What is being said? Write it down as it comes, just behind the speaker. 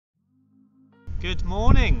Good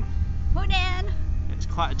morning. Morning. It's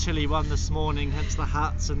quite a chilly one this morning, hence the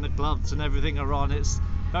hats and the gloves and everything are on. It's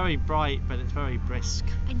very bright, but it's very brisk.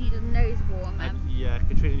 I need a nose warmer. Yeah,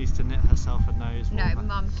 Katrina needs to knit herself a nose warmer. No,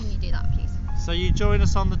 Mum, can you do that, please? So you join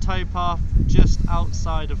us on the towpath just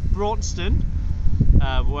outside of Braunston,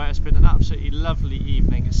 where it's been an absolutely lovely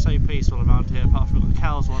evening. It's so peaceful around here, apart from we've got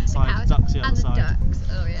cows one side, ducks the other side. And the ducks.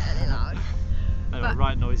 Oh yeah, they're loud. They were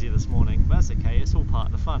right noisy this morning, but that's okay, it's all part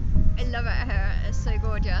of the fun. I love it here, it's so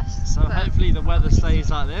gorgeous. So hopefully the weather stays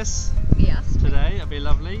like this today, it'll be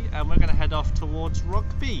lovely, and we're going to head off towards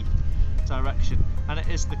Rugby direction. And it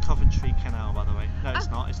is the Coventry Canal, by the way. No, it's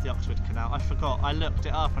not, it's the Oxford Canal. I forgot, I looked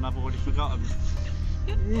it up and I've already forgotten.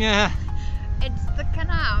 Yeah. It's the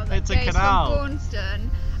canal that goes from Braunston,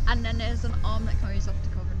 and then there's an arm that goes off to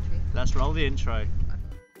Coventry. Let's roll the intro.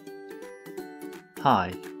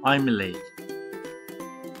 Hi, I'm Lee.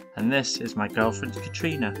 And this is my girlfriend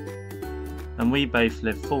Katrina, and we both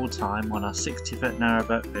live full time on our 60-foot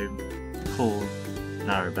narrowboat home called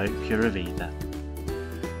Narrowboat Pura Vida.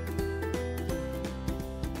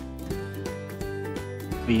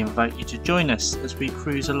 We invite you to join us as we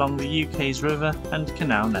cruise along the UK's river and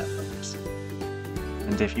canal networks.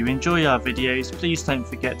 And if you enjoy our videos, please don't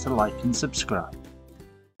forget to like and subscribe.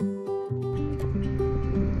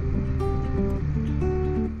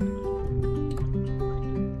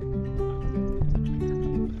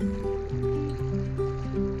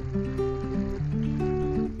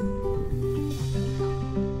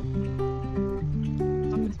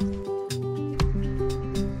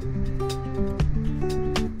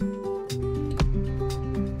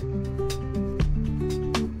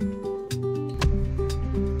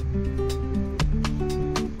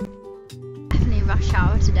 Rush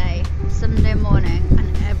hour today, Sunday morning,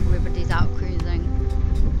 and everybody's out cruising.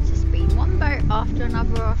 It's just been one boat after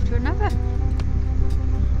another after another.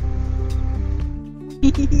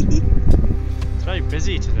 It's very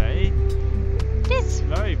busy today. It is.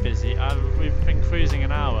 Very busy. We've been cruising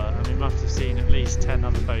an hour and we must have seen at least 10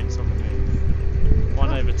 other boats on the move. One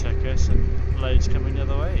overtook us and loads coming the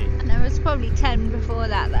other way. And there was probably 10 before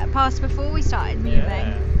that passed before we started moving.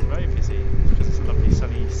 Yeah, very busy because it's a lovely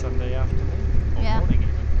sunny Sunday afternoon. Yeah. Morning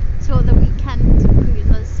even. It's all the weekend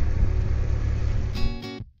cruisers.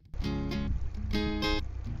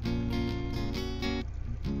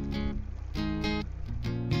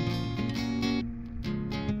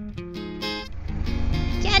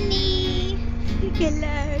 Jenny!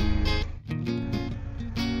 Hello!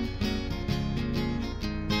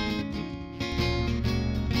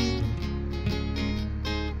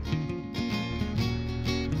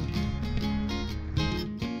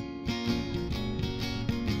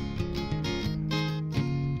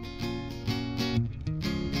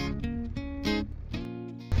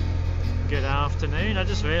 Good afternoon. I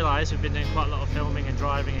just realised we've been doing quite a lot of filming and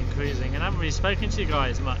driving and cruising and haven't really spoken to you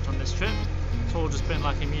guys much on this trip. It's all just been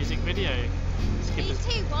like a music video. It's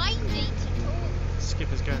too windy to talk.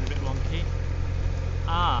 Skipper's going a bit wonky.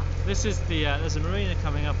 Ah, this is the there's a marina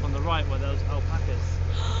coming up on the right where there's alpacas.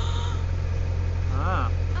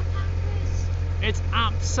 Alpacas. It's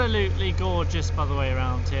absolutely gorgeous by the way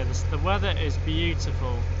around here. The weather is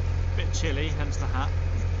beautiful. A bit chilly, hence the hat.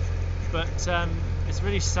 But it's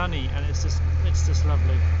really sunny and it's just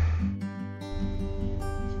lovely.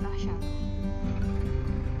 Rush hour.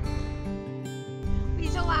 We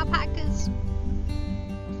saw alpacas.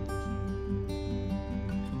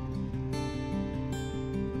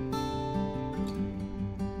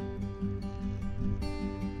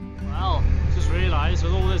 Well, just realised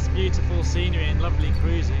with all this beautiful scenery and lovely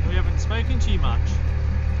cruising, we haven't spoken to you much.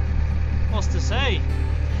 What's to say?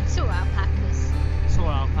 Saw alpacas. Saw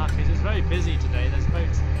alpacas. It's very busy today. There's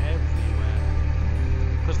boats everywhere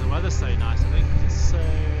because the weather's so nice. I think it's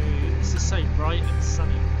just so bright and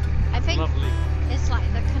sunny. I think lovely. It's like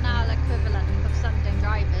the canal equivalent of Sunday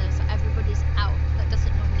drivers. Everybody's out that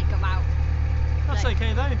doesn't normally go out. That's like,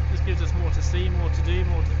 okay though. This gives us more to see, more to do,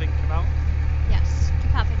 more to think about. Yes,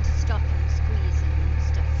 keep having to stop and squeeze and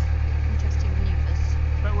stuff. Interesting manoeuvres.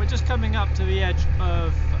 But we're just coming up to the edge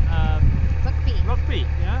of Rugby.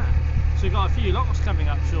 Yeah. So we've got a few locks coming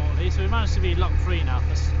up shortly, so we managed to be lock free now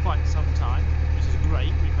for quite some time, which is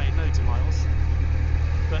great. We've made loads of miles,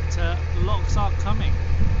 but the locks are coming.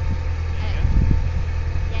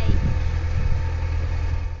 Yay.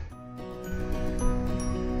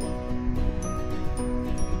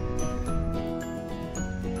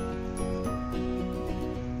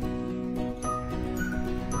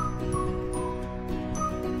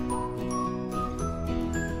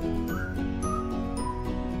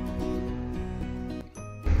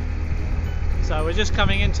 So we're just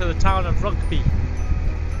coming into the town of Rugby.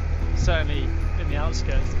 certainly in the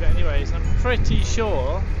outskirts of it anyways. I'm pretty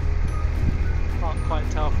sure, can't quite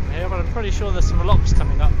tell from here, but I'm pretty sure there's some locks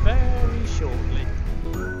coming up very shortly.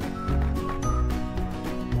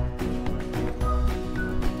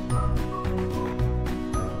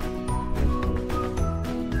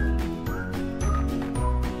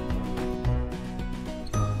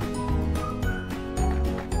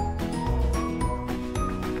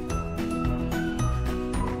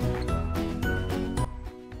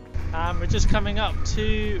 We're just coming up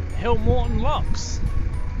to Hillmorton Locks.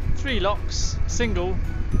 3 locks, single,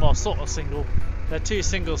 well sort of single. They're 2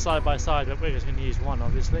 singles side by side, but we're just going to use one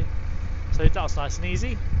obviously. So that's nice and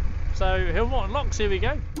easy. So Hillmorton Locks, here we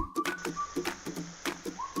go.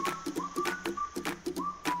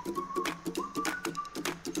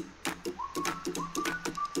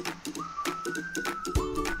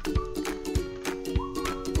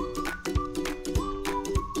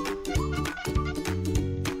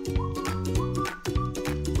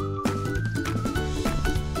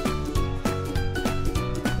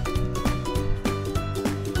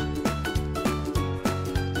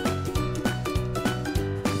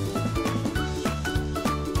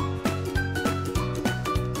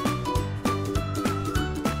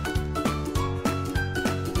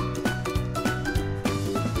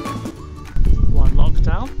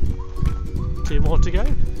 Down, 2 more to go.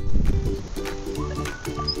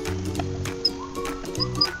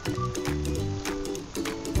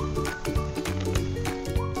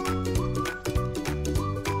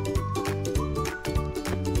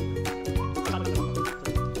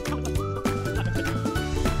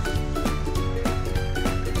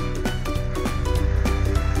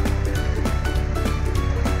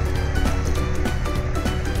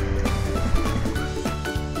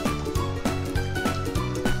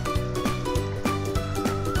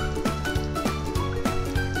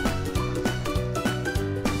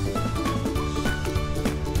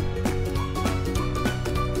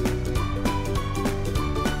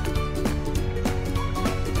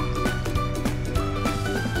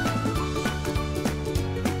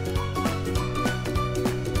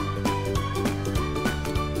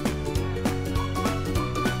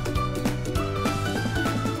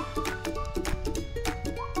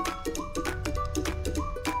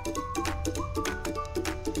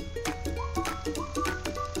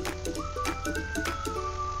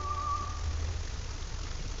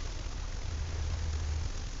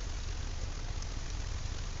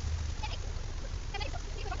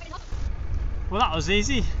 Well, that was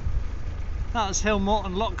easy. That was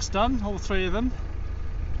Hillmorton Locks done, all 3 of them.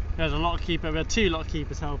 We had a lock keeper, we had 2 lock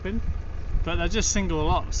keepers helping, but they're just single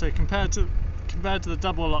locks. So compared to the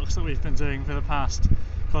double locks that we've been doing for the past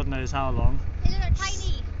God knows how long, they look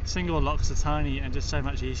tiny. Single locks are tiny and just so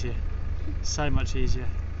much easier. So much easier.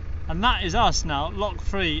 And that is us now, lock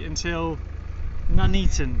free until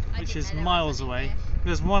Nuneaton, which is miles away.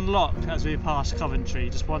 There's 1 lock as we pass Coventry,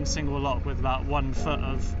 just 1 single lock with about 1 foot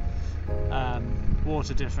of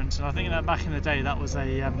water difference, and I think that back in the day that was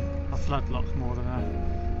a flood lock more than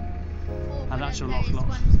an actual lock.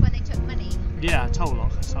 Ones where they took money. Yeah, toll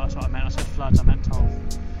lock. So that's what I meant. I said flood, I meant toll.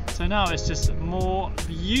 So now it's just more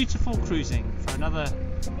beautiful cruising for another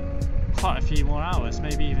quite a few more hours,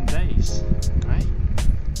 maybe even days. Great.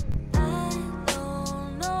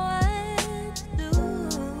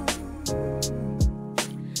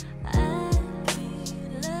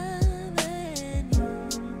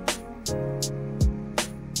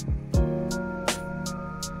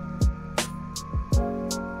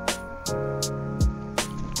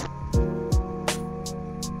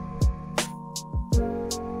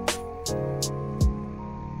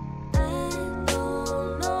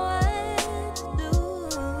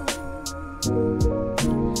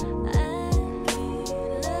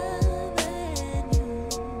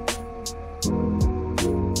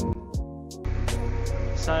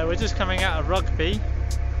 So we're just coming out of Rugby,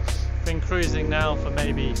 been cruising now for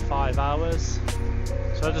maybe 5 hours,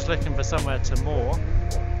 so I'm just looking for somewhere to moor,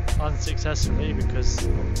 unsuccessfully because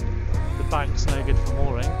the bank's no good for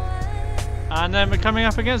mooring, and then we're coming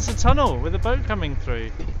up against the tunnel with a boat coming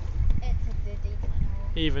through. It's a dizzy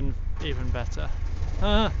tunnel. Even better.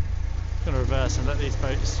 I'm going to reverse and let these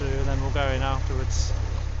boats through and then we'll go in afterwards.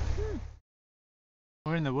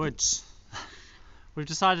 We're in the woods. We've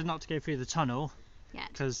decided not to go through the tunnel.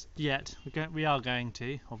 Because we are going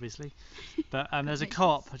to, obviously, but there's a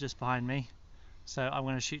co-op just behind me, so I'm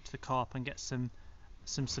going to shoot to the co-op and get some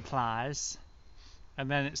supplies, and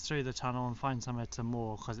then it's through the tunnel and find somewhere to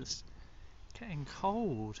moor because it's getting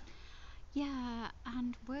cold. Yeah,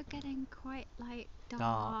 and we're getting quite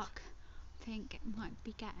dark. I think it might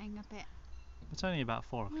be getting a bit. It's only about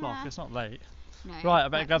 4 o'clock. Yeah. It's not late. No, right, I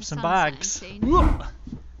better grab some bags.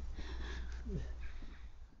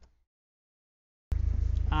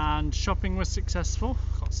 And shopping was successful.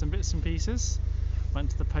 Got some bits and pieces.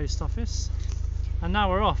 Went to the post office. And now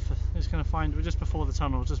we're off. We're just before the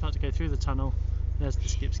tunnel, just about to go through the tunnel. There's the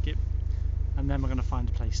skip. And then we're going to find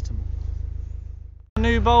a place to moor.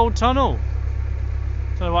 New Bold Tunnel.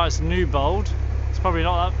 Don't know why it's New Bold. It's probably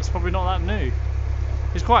not that new.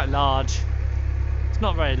 It's quite large. It's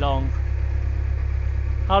not very long.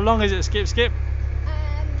 How long is it, Skip?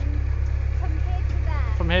 From here to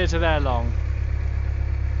there. From here to there long.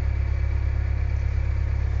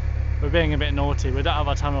 We're being a bit naughty. We don't have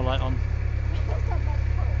our tunnel light on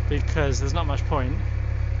because there's not much point.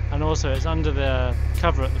 And also it's under the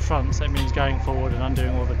cover at the front, so it means going forward and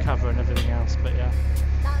undoing all the cover and everything else. But yeah.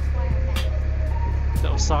 That's why I made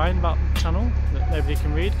Little sign about the tunnel that nobody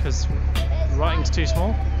can read because the writing's too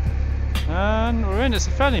small. And we're in. It's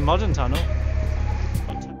a fairly modern tunnel.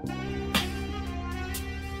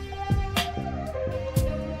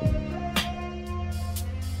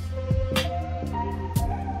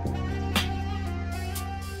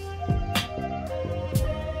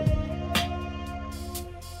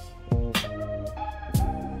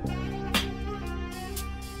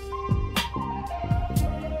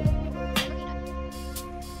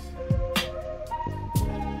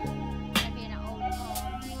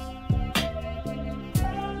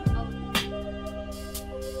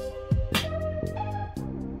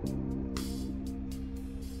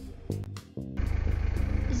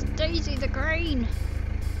 Daisy the Green.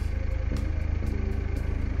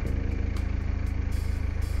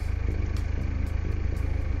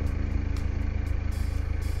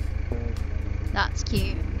 That's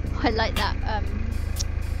cute. I like that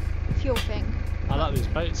fuel thing. I like these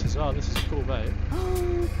boats as well. This is a cool boat.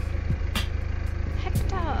 Oh,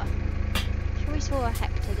 Hector. We saw a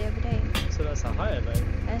Hector the other day. So that's a higher boat.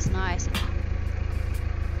 That's nice.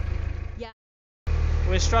 Yeah.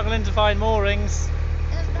 We're struggling to find moorings.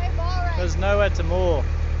 There's no mooring. There's nowhere to moor.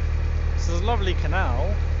 This is a lovely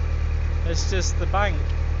canal. It's just the bank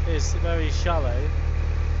is very shallow.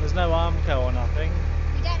 There's no Armco or nothing.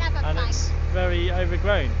 We don't have a and plank. It's very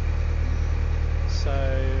overgrown.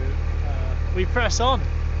 So we press on.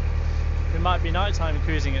 It might be nighttime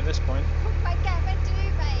cruising at this point. I get a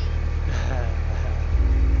duvet.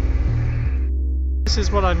 This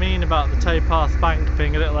is what I mean about the towpath bank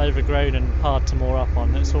being a little overgrown and hard to moor up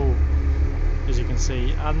on. It's all, as you can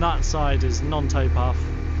see, and that side is non-towpath.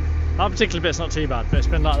 That particular bit's not too bad, but it's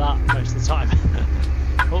been like that most of the time.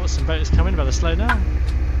 Oh, some boats coming, better slow down.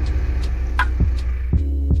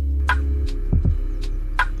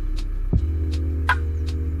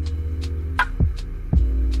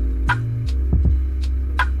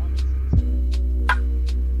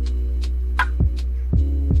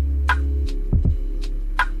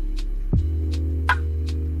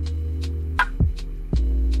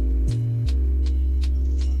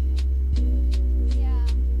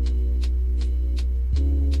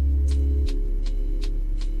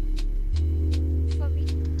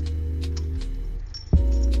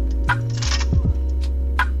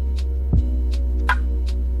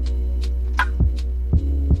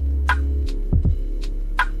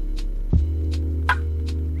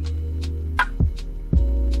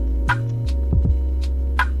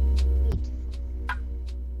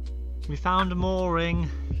 We found a mooring.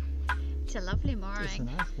 It's a lovely mooring. It's a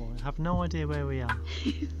nice mooring. I have no idea where we are.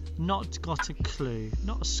 Not got a clue.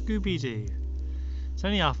 Not a Scooby-Doo. It's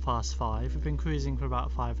only 5:30. We've been cruising for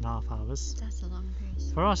about 5.5 hours. That's a long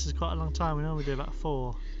cruise. For us it's quite a long time. We normally do about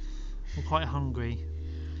 4. We're quite hungry.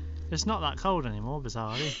 It's not that cold anymore,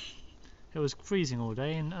 bizarrely. It was freezing all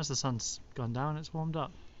day, and as the sun's gone down it's warmed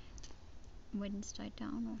up. Wind's died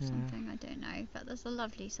down or something, I don't know. But there's a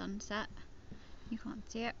lovely sunset. You can't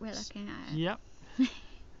see it, we're looking at it. Yep.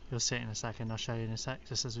 You'll see it in a second, I'll show you in a sec,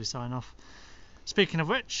 just as we sign off. Speaking of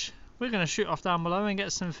which, we're going to shoot off down below and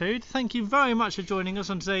get some food. Thank you very much for joining us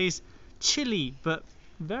on today's chilly but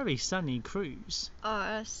very sunny cruise.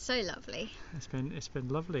 Oh, so lovely. It's been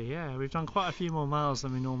lovely, yeah. We've done quite a few more miles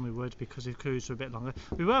than we normally would because we've cruised for a bit longer.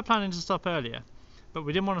 We were planning to stop earlier, but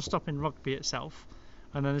we didn't want to stop in Rugby itself.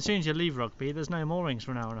 And then as soon as you leave Rugby, there's no moorings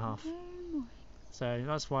for an hour and a half. So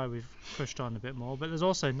that's why we've pushed on a bit more. But there's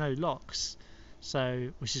also no locks, so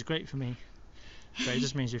which is great for me. But it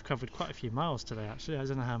just means you've covered quite a few miles today, actually. I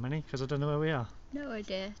don't know how many, because I don't know where we are. No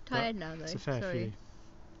idea. Tired now, though. It's a fair Sorry. few.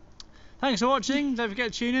 Thanks for watching. Don't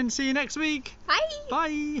forget to tune in. See you next week. Bye.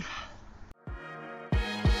 Bye.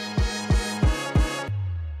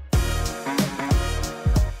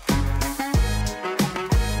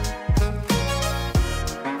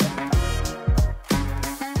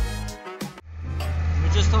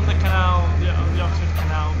 of the canal, the Oxford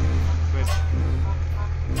Canal Bridge.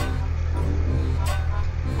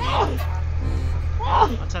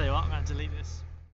 I'll tell you what, I'm going to delete this.